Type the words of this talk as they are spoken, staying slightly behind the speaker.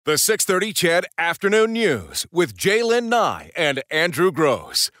The 6:30 CHED Afternoon News with Jaylen Nye and Andrew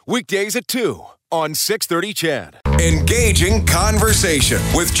Gross. Weekdays at 2 on 6:30 CHED. Engaging conversation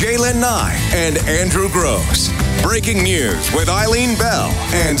with Jaylen Nye and Andrew Gross. Breaking news with Eileen Bell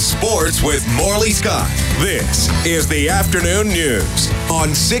and sports with Morley Scott. This is the Afternoon News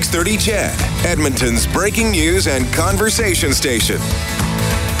on 6:30 CHED, Edmonton's breaking news and conversation station.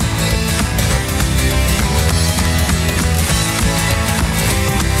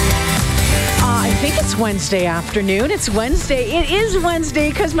 I think it's Wednesday afternoon. It's Wednesday. It is Wednesday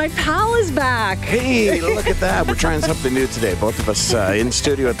because my pal is back. Hey, look at that. We're trying something new today. Both of us in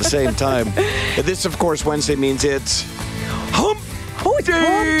studio at the same time. This, of course, Wednesday means it's Hump Day.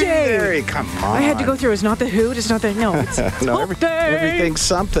 Hump Day. There, come on. I had to go through. It's not the hoot. It's not the... No, it's no, Hump Day. Everything's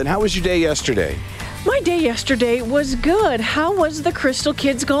something. How was your day yesterday? My day yesterday was good. How was the Crystal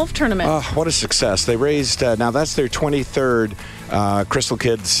Kids golf tournament? Oh, what a success. They raised, now that's their 23rd Crystal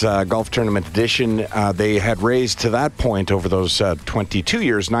Kids Golf Tournament edition. They had raised to that point over those 22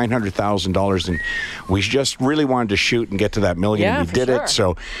 years, $900,000. And we just really wanted to shoot and get to that million. Yeah, and we did it.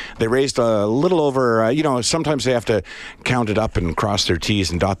 So they raised a little over, sometimes they have to count it up and cross their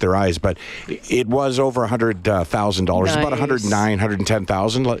T's and dot their I's. But it was over $100,000, Nice. about $109,000,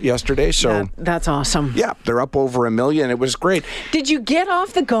 $110,000 yesterday. So that's awesome. Yeah, they're up over $1 million. It was great. Did you get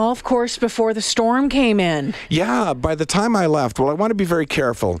off the golf course before the storm came in? Yeah, by the time I left, well, I want to be very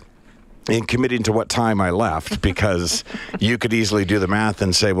careful in committing to what time I left because you could easily do the math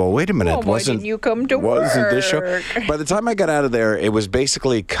and say, well, wait a minute. Why didn't you come to work? Wasn't this show? By the time I got out of there, it was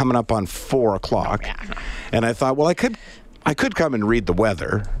basically coming up on 4 o'clock. And I thought, well, I could come and read the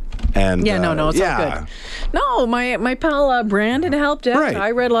weather. And, it's all good. No, my pal Brandon helped out. Right. I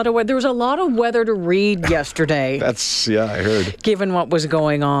read a lot of weather. There was a lot of weather to read yesterday. I heard. Given what was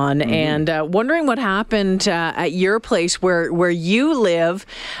going on, and wondering what happened at your place where you live.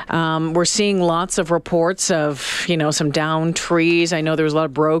 We're seeing lots of reports of some downed trees. I know there was a lot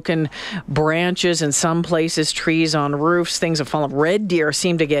of broken branches in some places, trees on roofs. Things have fallen. Red deer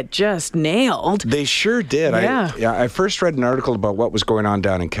seem to get just nailed. They sure did. Yeah. I first read an article about what was going on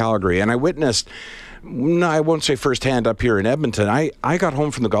down in Calgary, and I witnessed, no, I won't say firsthand up here in Edmonton. I got home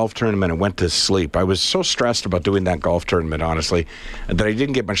from the golf tournament and went to sleep. I was so stressed about doing that golf tournament, honestly, that I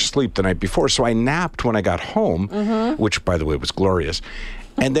didn't get much sleep the night before. So I napped when I got home, which, by the way, was glorious.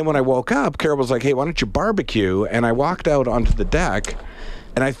 And then when I woke up, Carol was like, hey, why don't you barbecue? And I walked out onto the deck,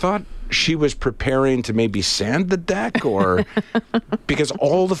 and I thought she was preparing to maybe sand the deck, or because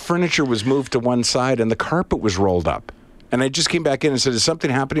all the furniture was moved to one side and the carpet was rolled up. And I just came back in and said, is something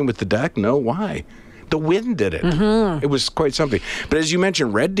happening with the deck? No, why? The wind did it. It was quite something. But as you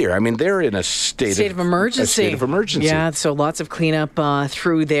mentioned, red deer, I mean, they're in a state of emergency. A state of emergency. Yeah, so lots of cleanup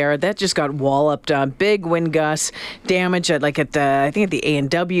through there. That just got walloped. Big wind gusts, damage at the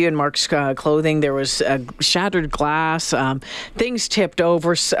A&W and Mark's Clothing. There was shattered glass. Things tipped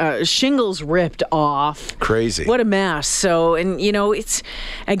over. Shingles ripped off. Crazy. What a mess. So, and it's,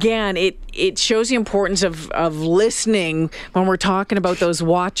 again, it shows the importance of listening when we're talking about those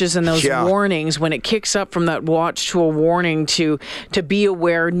watches and those warnings. When it kicks up from that watch to a warning, to be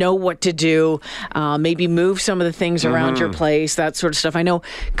aware, know what to do, maybe move some of the things around your place, that sort of stuff. I know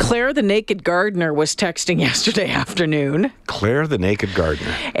Claire the Naked Gardener was texting yesterday afternoon. Claire the Naked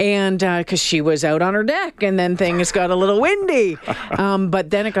Gardener. And because she was out on her deck, and then things got a little windy. But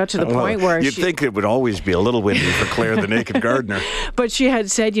then it got to the point where you'd think it would always be a little windy for Claire the Naked Gardener. But she had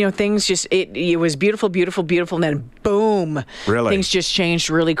said, things just, it was beautiful, beautiful, beautiful, and then boom. Really? Things just changed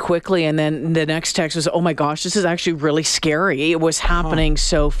really quickly, and then the next text was, oh my gosh, this is actually really scary. It was happening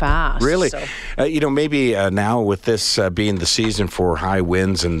so fast. Really? So. Maybe now with this being the season for high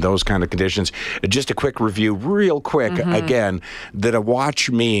winds and those kind of conditions, just a quick review, real quick, again, that a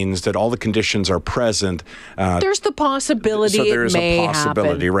watch means that all the conditions are present. There's the possibility so there it is may a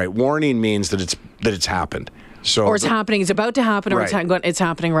possibility, happen. right? Warning means that it's happened. So, or it's happening, it's about to happen, or right. it's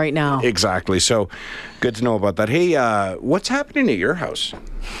happening right now. Exactly. So good to know about that. Hey, what's happening at your house?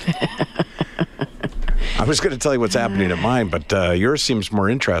 I was going to tell you what's happening at mine, but yours seems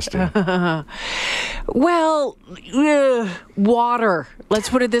more interesting. Well, water. Let's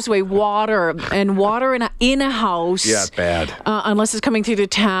put it this way: water, and water in a house. Yeah, bad. Unless it's coming through the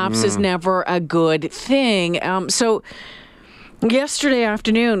taps, is never a good thing. So. Yesterday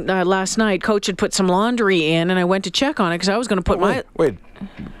afternoon, last night, Coach had put some laundry in, and I went to check on it because I was going to put Wait.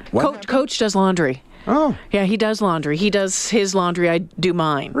 What? Coach does laundry. Oh. Yeah, he does laundry. He does his laundry. I do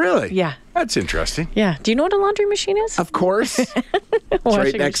mine. Really? Yeah. That's interesting. Yeah. Do you know what a laundry machine is? Of course. It's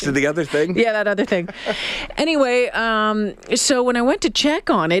right next to the other thing. Yeah, that other thing. Anyway, so when I went to check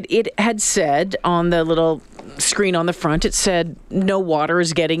on it, it had said on the little screen on the front, it said, no water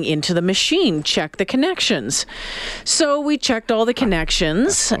is getting into the machine. Check the connections. So we checked all the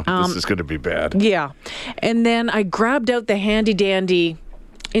connections. This is going to be bad. Yeah. And then I grabbed out the handy-dandy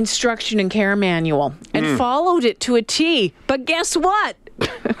instruction and care manual and followed it to a T. But guess what?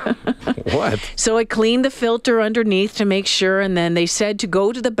 What? So I cleaned the filter underneath to make sure, and then they said to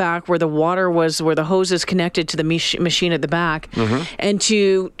go to the back where the water was, where the hose is connected to the machine at the back, and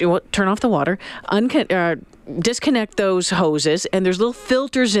to turn off the water, disconnect those hoses, and there's little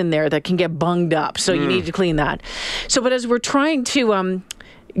filters in there that can get bunged up, so you need to clean that. So, but as we're trying to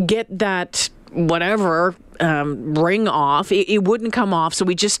get that whatever ring off, it wouldn't come off, so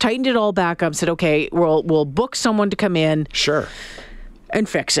we just tightened it all back up, said, okay, we'll book someone to come in. Sure. And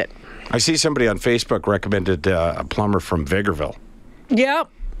fix it. I see somebody on Facebook recommended a plumber from Vegreville. Yep.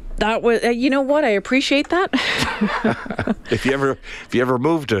 That was, you know what? I appreciate that. If you ever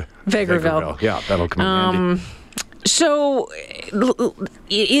move to Vegreville, yeah, that'll come in handy. So,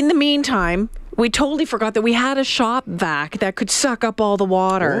 in the meantime, we totally forgot that we had a shop vac that could suck up all the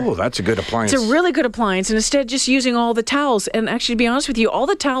water. Oh, that's a good appliance. It's a really good appliance, and instead just using all the towels. And actually, to be honest with you, all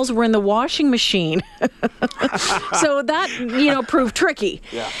the towels were in the washing machine. So that, proved tricky.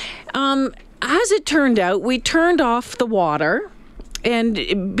 Yeah. As it turned out, we turned off the water.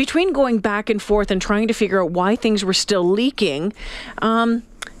 And between going back and forth and trying to figure out why things were still leaking, it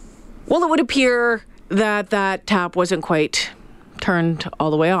would appear that tap wasn't quite turned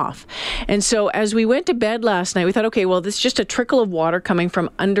all the way off. And so as we went to bed last night, we thought, okay, well, this is just a trickle of water coming from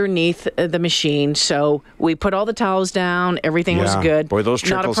underneath the machine. So we put all the towels down. Everything was good. Boy, those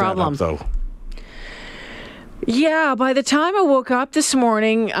trickles Not a problem. add up, though. Yeah, by the time I woke up this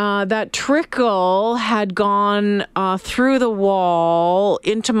morning, that trickle had gone through the wall,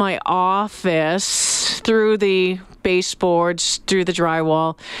 into my office, through the baseboards, through the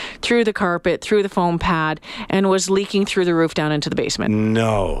drywall, through the carpet, through the foam pad, and was leaking through the roof down into the basement.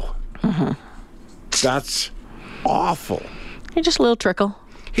 No. That's awful. Hey, just a little trickle.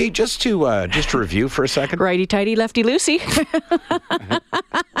 Hey, just to review for a second. Righty-tighty, lefty-loosey.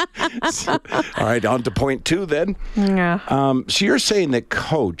 All right, on to point 2 then. Yeah. So you're saying that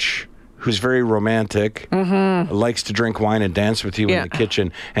Coach, who's very romantic, likes to drink wine and dance with you in the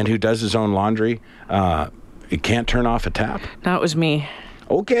kitchen, and who does his own laundry, he can't turn off a tap? That was me.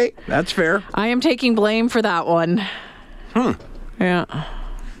 Okay, that's fair. I am taking blame for that one. Yeah.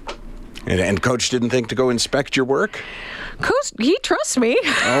 And Coach didn't think to go inspect your work? Coach, he trusts me.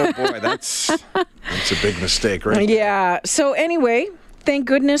 Oh, boy, that's a big mistake, right? Yeah. So anyway, thank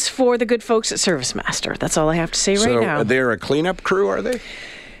goodness for the good folks at ServiceMaster. That's all I have to say right now. So they're a cleanup crew, are they?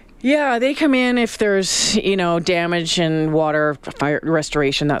 Yeah, they come in if there's, damage and water, fire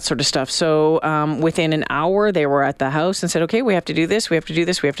restoration, that sort of stuff. So within an hour, they were at the house and said, okay, we have to do this, we have to do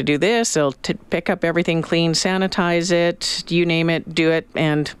this, we have to do this. They'll pick up everything, clean, sanitize it, you name it, do it.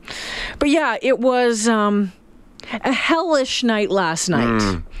 But yeah, it was a hellish night last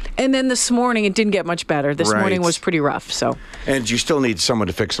night. And then this morning, it didn't get much better. This morning was pretty rough. So. And you still need someone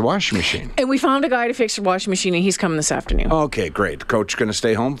to fix the washing machine. And we found a guy to fix the washing machine, and he's coming this afternoon. Okay, great. Coach going to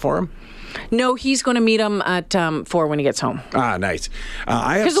stay home for him? No, he's going to meet him at 4 when he gets home. Ah, nice.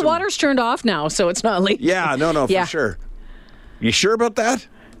 Because the water's turned off now, so it's not leaking. Yeah, no, for sure. You sure about that?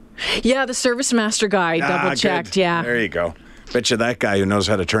 Yeah, the ServiceMaster guy double-checked, good. yeah. There you go. Bet you that guy who knows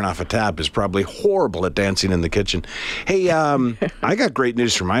how to turn off a tap is probably horrible at dancing in the kitchen. Hey, I got great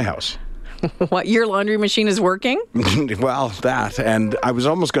news from my house. What, your laundry machine is working? Well, that. And I was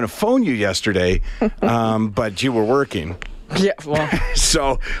almost going to phone you yesterday, but you were working. Yeah,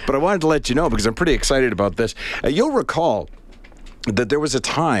 well. But I wanted to let you know because I'm pretty excited about this. You'll recall that there was a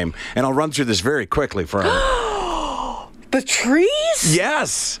time, and I'll run through this very quickly for The trees?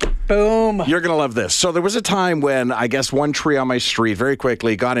 Yes. Boom. You're going to love this. So there was a time when I guess one tree on my street very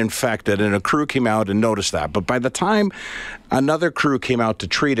quickly got infected and a crew came out and noticed that. But by the time another crew came out to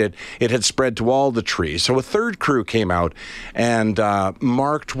treat it, it had spread to all the trees. So a third crew came out and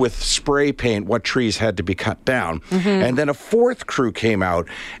marked with spray paint what trees had to be cut down. And then a fourth crew came out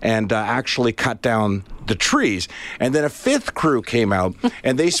and actually cut down the trees. And then a fifth crew came out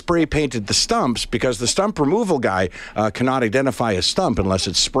and they spray painted the stumps because the stump removal guy cannot identify a stump unless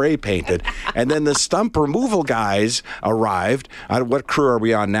it's spray painted. And then the stump removal guys arrived. What crew are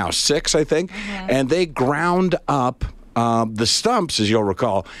we on now? 6, I think. And they ground up the stumps, as you'll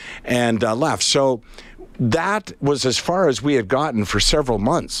recall, and left. So that was as far as we had gotten for several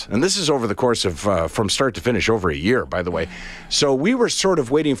months. And this is over the course of, from start to finish, over a year, by the way. So we were sort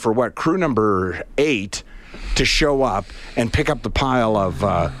of waiting for crew number 8 to show up and pick up the pile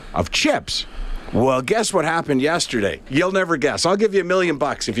of chips. Well, guess what happened yesterday? You'll never guess. I'll give you $1 million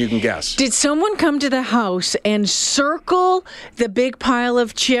if you can guess. Did someone come to the house and circle the big pile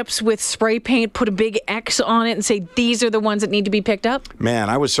of chips with spray paint, put a big X on it, and say, these are the ones that need to be picked up? Man,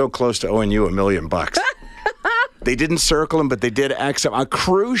 I was so close to owing you $1 million. They didn't circle them, but they did X them. A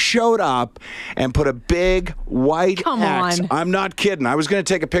crew showed up and put a big white X. Come on. I'm not kidding. I was going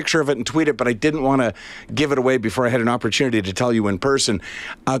to take a picture of it and tweet it, but I didn't want to give it away before I had an opportunity to tell you in person.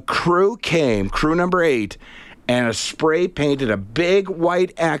 A crew came, crew number 8, and spray painted a big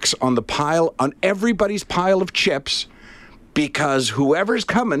white X on everybody's pile of chips. Because whoever's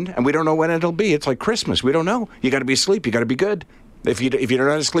coming, and we don't know when it'll be, it's like Christmas. We don't know. You got to be asleep. You got to be good. If you're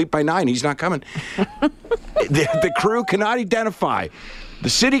not asleep by 9, he's not coming. The crew cannot identify. The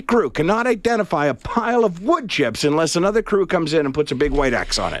city crew cannot identify a pile of wood chips unless another crew comes in and puts a big white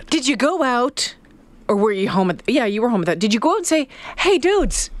X on it. Did you go out, or were you home? Yeah, you were home at that. Did you go out and say, hey,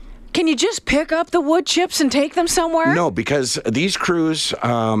 dudes, can you just pick up the wood chips and take them somewhere? No, because these crews,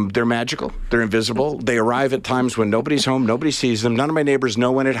 they're magical. They're invisible. They arrive at times when nobody's home, nobody sees them. None of my neighbors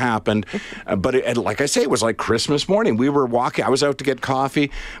know when it happened. But like I say, it was like Christmas morning. We were walking. I was out to get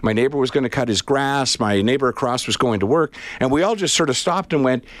coffee. My neighbor was going to cut his grass. My neighbor across was going to work. And we all just sort of stopped and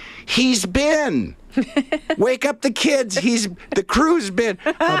went, he's been. Wake up the kids. The crew's been.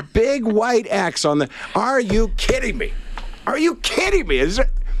 A big white X on the... Are you kidding me? Are you kidding me?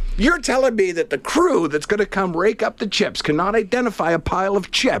 You're telling me that the crew that's going to come rake up the chips cannot identify a pile of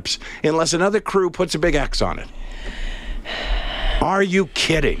chips unless another crew puts a big X on it? Are you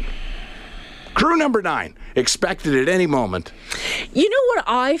kidding? Crew number 9 expected at any moment. You know what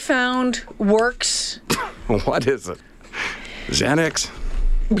I found works? What is it? Xanax?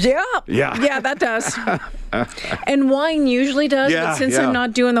 Yeah. Yeah. Yeah, that does. And wine usually does, but since I'm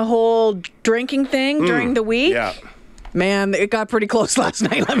not doing the whole drinking thing during the week... Yeah. Man, it got pretty close last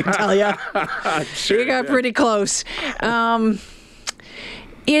night, let me tell you. Sure it got pretty close. I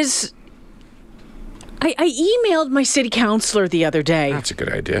emailed my city councillor the other day. That's a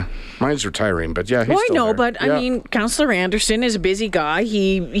good idea. Mine's retiring, but yeah, he's well, I still know, there. but I mean, Councillor Anderson is a busy guy.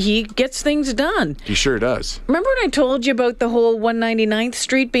 He gets things done. He sure does. Remember when I told you about the whole 199th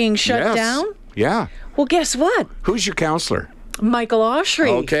Street being shut down? Yeah. Well, guess what? Who's your councillor? Michael Oshry.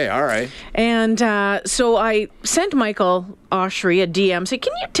 Okay, all right. And so I sent Michael Oshry a DM, say,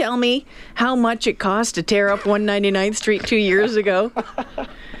 can you tell me how much it cost to tear up 199th Street 2 years ago?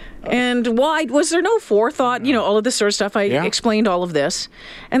 And why? Was there no forethought? You know, all of this sort of stuff. I explained all of this.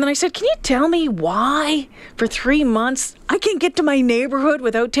 And then I said, can you tell me why for 3 months I can't get to my neighborhood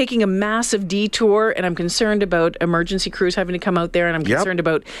without taking a massive detour? And I'm concerned about emergency crews having to come out there. And I'm concerned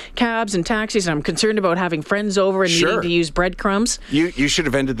about cabs and taxis. And I'm concerned about having friends over and needing to use breadcrumbs. You should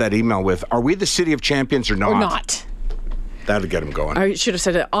have ended that email with, are we the city of champions or not? Or not. That'll get him going. I should have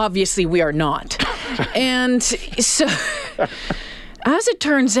said it. Obviously, we are not. And so... As it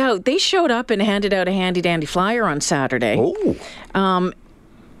turns out, they showed up and handed out a handy-dandy flyer on Saturday. Oh.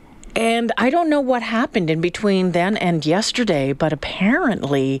 And I don't know what happened in between then and yesterday, but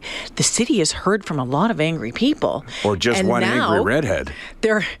apparently the city has heard from a lot of angry people. Or just one angry redhead.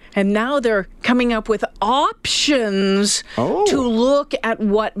 Now they're coming up with options to look at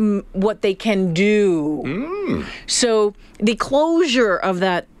what they can do. So the closure of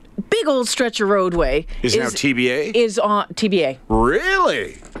that big old stretch of roadway is now TBA? Is on TBA.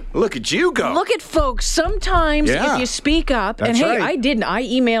 Really? Look at you go. Look at folks. Sometimes if you speak up, That's and hey, right. I didn't. I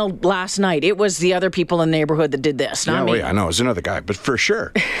emailed last night. It was the other people in the neighborhood that did this, not me. Yeah, I know. It was another guy, but for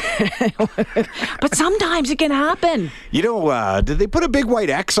sure. But sometimes it can happen. You know, did they put a big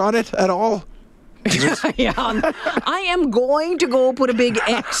white X on it at all? Yeah, I am going to go put a big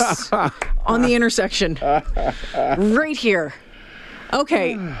X on the intersection. Right here.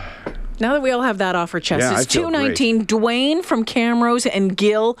 Okay. Now that we all have that off our chest, it's 2:19. Dwayne from Camrose and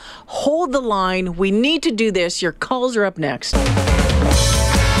Gill, hold the line. We need to do this. Your calls are up next.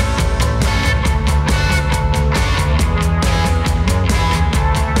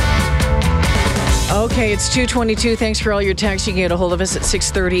 Okay, it's 2:22. Thanks for all your texts. You can get a hold of us at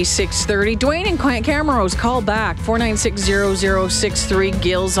 630. Dwayne and Camrose, call back. 496-0063.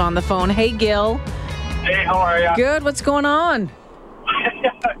 Gil's on the phone. Hey, Gil. Hey, how are you? Good. What's going on?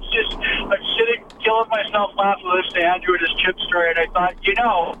 I'm sitting, killing myself laughing listening to Andrew and his chip story, and I thought,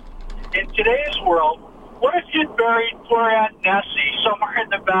 in today's world, what if you'd buried poor Aunt Nessie somewhere in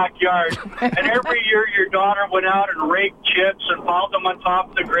the backyard, and every year your daughter went out and raked chips and piled them on top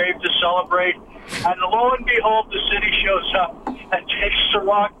of the grave to celebrate, and lo and behold, the city shows up and takes the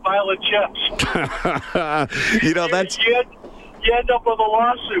rock pile of chips. That's... You end up with a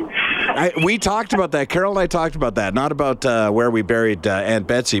lawsuit. We talked about that. Carol and I talked about that. Not about where we buried Aunt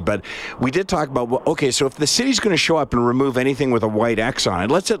Betsy, but we did talk about, well, okay, so if the city's going to show up and remove anything with a white X on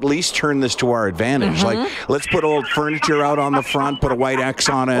it, let's at least turn this to our advantage. Like, let's put old furniture out on the front, put a white X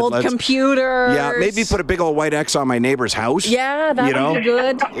on it. Old computers. Yeah, maybe put a big old white X on my neighbor's house. Yeah, that would be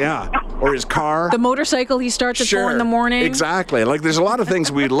good. Yeah, or his car. The motorcycle he starts at 4 in the morning. Exactly. Like, there's a lot of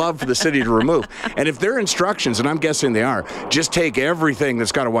things we'd love for the city to remove. And if their instructions, and I'm guessing they are, just take everything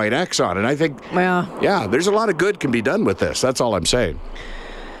that's got a white X on it. I think, yeah, there's a lot of good can be done with this. That's all I'm saying.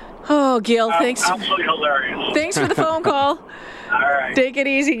 Oh, Gil, thanks. Absolutely hilarious. Thanks for the phone call. All right. Take it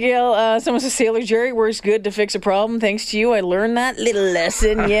easy, Gil. Someone says Sailor Jerry works good to fix a problem. Thanks to you, I learned that little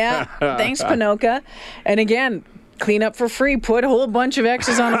lesson. Yeah. Thanks, Pinoca. And again, clean up for free. Put a whole bunch of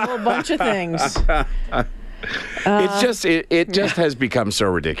X's on a whole bunch of things. It just has become so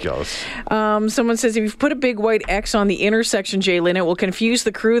ridiculous. Someone says if you put a big white X on the intersection, Jalen, it will confuse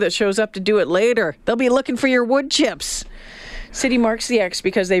the crew that shows up to do it later. They'll be looking for your wood chips. City marks the X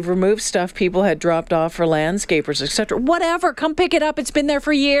because they've removed stuff people had dropped off for landscapers, etc. Whatever. Come pick it up. It's been there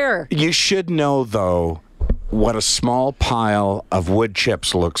for a year. You should know, though, what a small pile of wood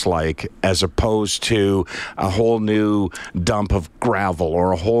chips looks like as opposed to a whole new dump of gravel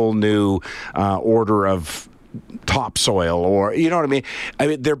or a whole new order of topsoil, or you know what I mean? I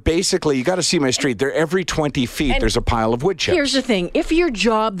mean, they're basically, you got to see my street. They're every 20 feet. There's a pile of wood chips. Here's the thing. If your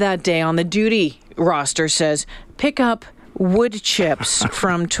job that day on the duty roster says, pick up wood chips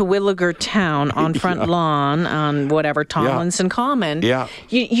from Terwilliger Town on front lawn on whatever Tomlinson Common. Yeah.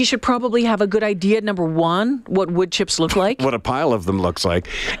 You should probably have a good idea, number one, what wood chips look like. What a pile of them looks like.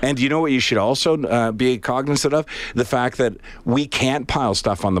 And you know what you should also be cognizant of? The fact that we can't pile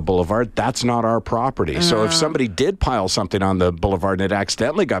stuff on the boulevard. That's not our property. So if somebody did pile something on the boulevard and it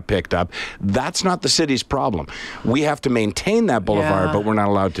accidentally got picked up, that's not the city's problem. We have to maintain that boulevard, but we're not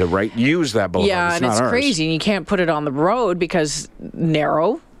allowed to use that boulevard. Yeah, it's and it's ours. crazy. And you can't put it on the road because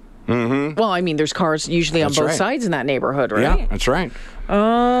narrow. Mm-hmm. Well, I mean, there's cars usually on both sides in that neighborhood, right? Yeah, that's right.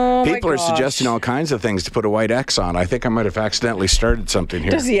 Oh, people are suggesting all kinds of things to put a white X on. I think I might have accidentally started something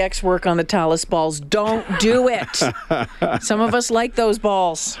here. Does the X work on the Talus balls? Don't do it. Some of us like those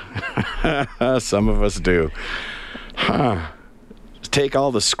balls. Some of us do. Huh. Take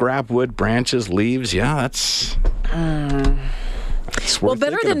all the scrap wood, branches, leaves. Yeah, that's well,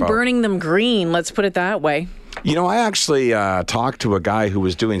 better than burning them green. Let's put it that way. You know, I actually talked to a guy who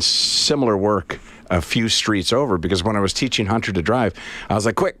was doing similar work a few streets over, because when I was teaching Hunter to drive, I was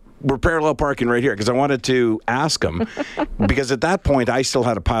like, quick, we're parallel parking right here, because I wanted to ask him, because at that point I still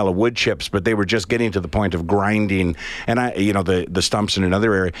had a pile of wood chips, but they were just getting to the point of grinding, and the stumps in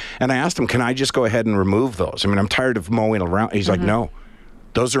another area. And I asked him, can I just go ahead and remove those? I mean, I'm tired of mowing around. He's like, no.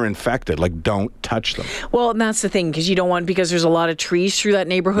 Those are infected. Like, don't touch them. Well, and that's the thing, because you don't want, because there's a lot of trees through that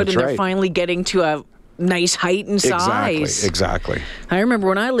neighborhood, and they're finally getting to a nice height and size. Exactly. I remember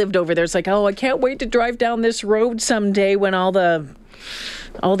when I lived over there, it's like, oh, I can't wait to drive down this road someday when all the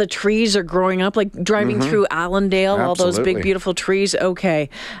trees are growing up, like driving through Allendale, all those big, beautiful trees. Okay.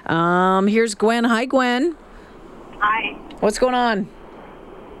 Here's Gwen. Hi, Gwen. Hi. What's going on?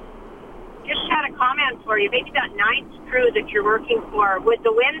 Just had a comment for you. Maybe that ninth crew that you're working for, would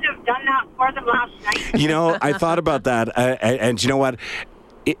the wind have done that for them last night? You know, I thought about that, and you know what?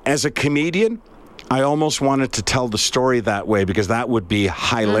 As a comedian, I almost wanted to tell the story that way, because that would be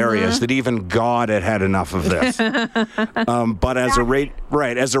hilarious, that even God had enough of this. But as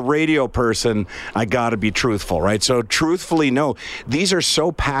as a radio person, I got to be truthful, right? So truthfully, no, these are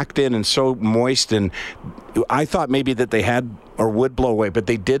so packed in and so moist, and I thought maybe that they had or would blow away, but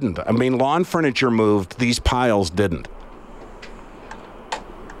they didn't. I mean, lawn furniture moved, these piles didn't.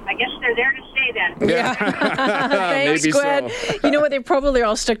 I guess they're there to stay then. Yeah. Thanks, maybe Gwen. so. You know what? They probably are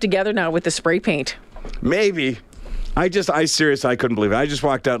all stuck together now with the spray paint. Maybe. I seriously, I couldn't believe it. I just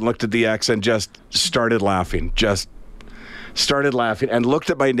walked out and looked at the X and just started laughing. And looked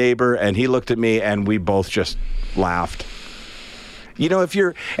at my neighbor, and he looked at me, and we both just laughed. You know,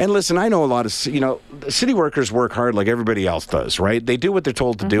 and listen, I know a lot of, city workers work hard like everybody else does, right? They do what they're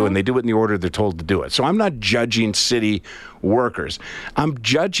told to do, and they do it in the order they're told to do it. So I'm not judging city workers. I'm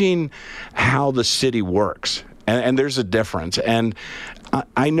judging how the city works. And there's a difference. And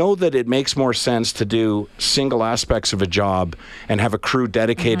I know that it makes more sense to do single aspects of a job and have a crew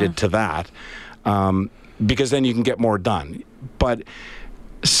dedicated to that, because then you can get more done. But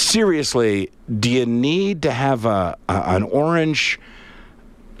seriously, do you need to have an orange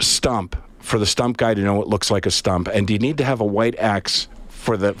stump for the stump guy to know it looks like a stump? And do you need to have a white X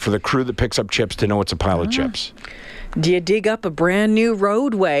for the crew that picks up chips to know it's a pile of chips? Do you dig up a brand new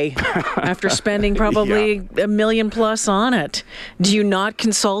roadway after spending probably $1 million plus on it? Do you not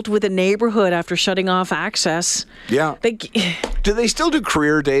consult with a neighborhood after shutting off access? Yeah. Do they still do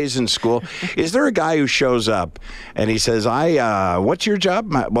career days in school? Is there a guy who shows up and he says, what's your job?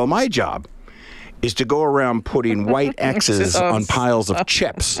 My job is to go around putting white X's on piles of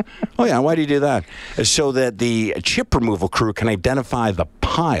chips. Oh, yeah. Why do you do that? So that the chip removal crew can identify the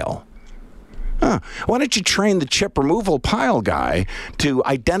pile. Huh. Why don't you train the chip removal pile guy to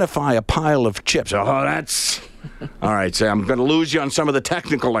identify a pile of chips? Oh, that's... All right, so I'm going to lose you on some of the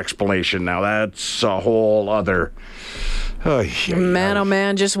technical explanation now. That's a whole other... Oh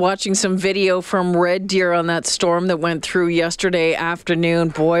man, just watching some video from Red Deer on that storm that went through yesterday afternoon.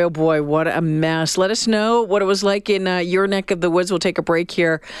 Boy, oh boy, what a mess. Let us know what it was like in your neck of the woods. We'll take a break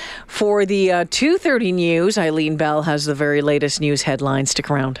here for the 2:30 news. Eileen Bell has the very latest news headlines.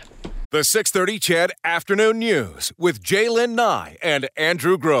 Stick around. The 6:30 CHED Afternoon News with Jaylen Nye and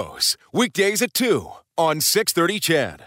Andrew Gross. Weekdays at 2 on 6:30 CHED.